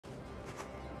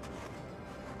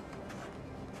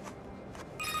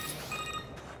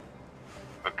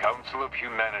The Council of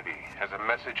Humanity has a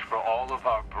message for all of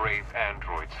our brave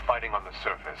androids fighting on the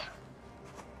surface.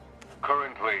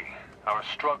 Currently, our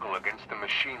struggle against the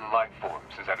machine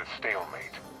lifeforms is at a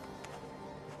stalemate.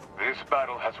 This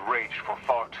battle has raged for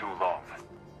far too long.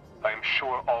 I am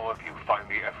sure all of you find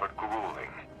the effort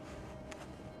grueling.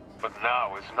 But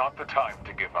now is not the time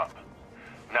to give up.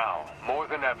 Now, more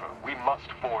than ever, we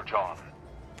must forge on.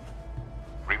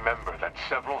 Remember that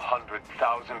several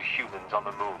 100,000 humans on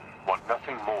the moon want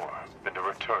nothing more than to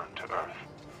return to Earth.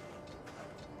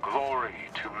 Glory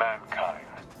to mankind.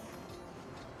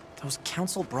 Those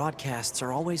council broadcasts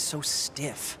are always so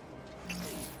stiff.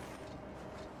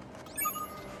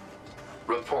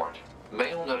 Report.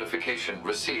 Mail notification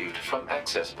received from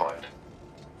access point.